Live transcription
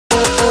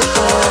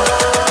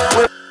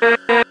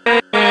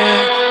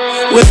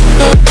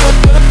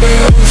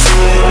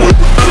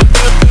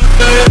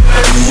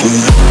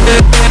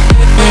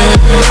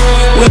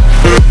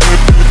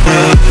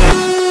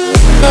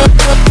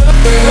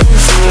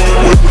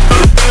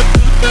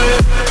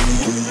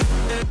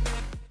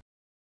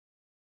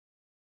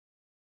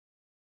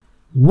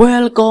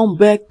Welcome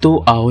back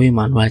to our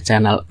Manhua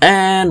channel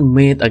and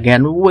meet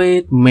again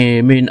with me,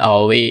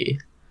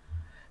 Aoi.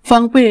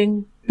 Fang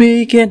Ping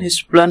began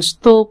his plans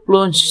to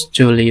plunge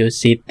Juliu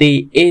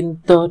city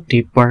into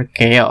deeper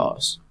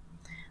chaos.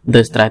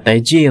 The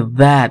strategy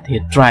that he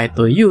tried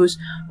to use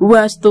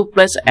was to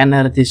place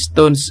energy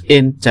stones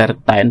in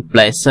certain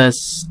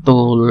places to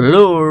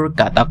lure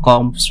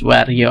catacombs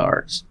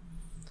warriors.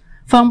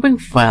 Fang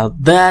Ping felt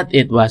that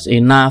it was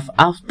enough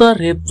after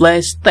he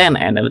placed 10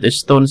 energy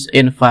stones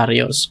in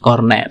various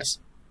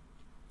corners.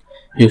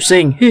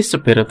 Using his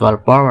spiritual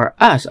power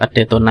as a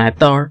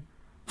detonator,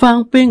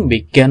 Fang Ping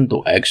began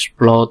to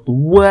explode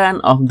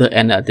one of the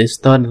energy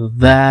stones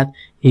that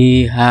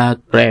he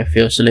had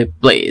previously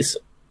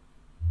placed.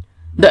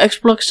 The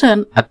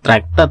explosion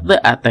attracted the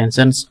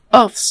attention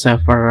of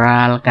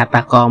several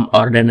catacomb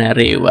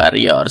ordinary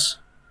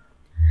warriors.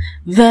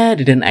 They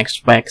didn't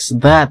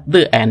expect that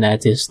the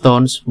energy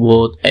stones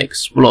would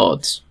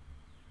explode.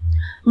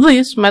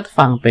 This made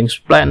Fang Ping's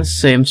plan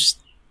seem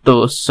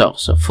too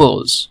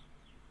successful.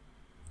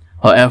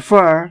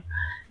 However,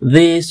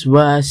 this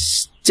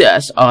was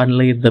just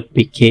only the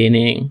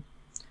beginning.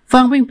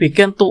 Fang Ping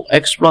began to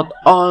explode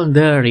all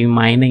the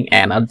remaining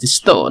energy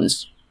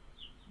stones.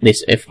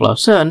 These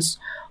explosions,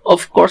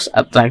 of course,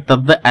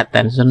 attracted the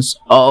attention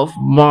of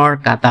more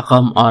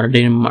catacomb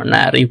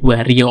ordinary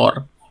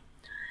warriors.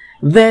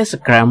 They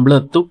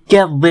scrambled to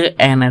get the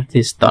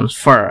energy stones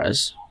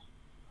first.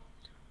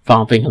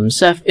 Fang Ping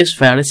himself is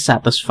very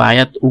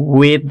satisfied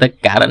with the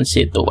current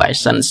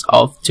situations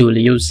of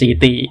Juliu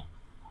city.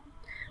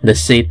 The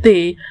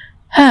city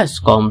has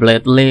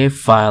completely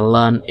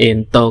fallen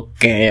into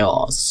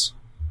chaos.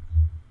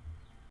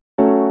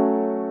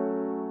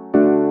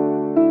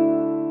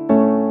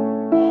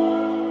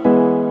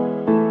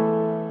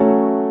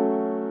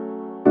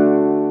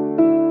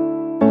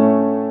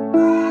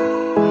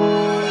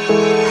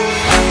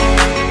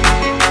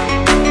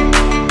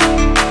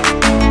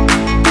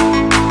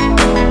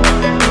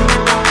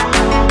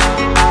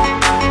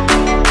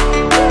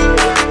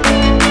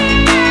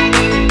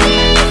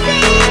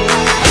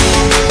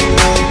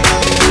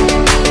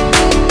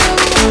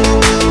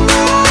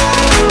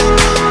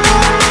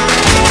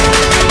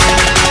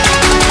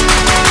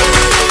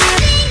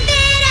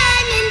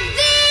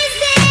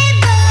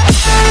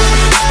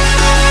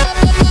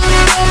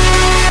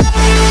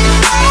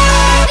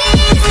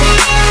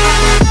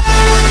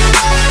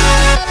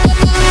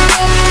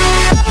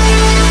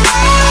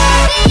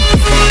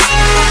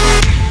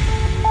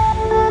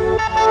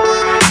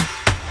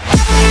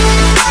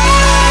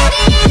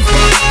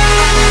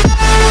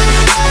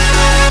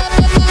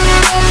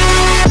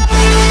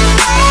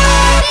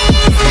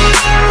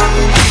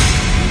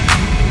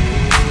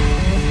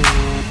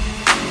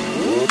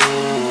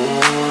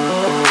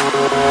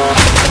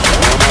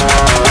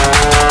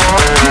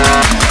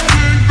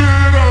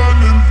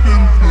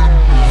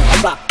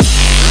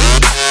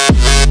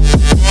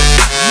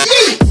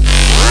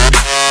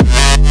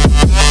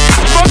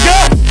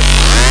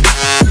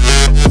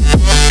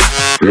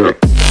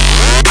 Yeah.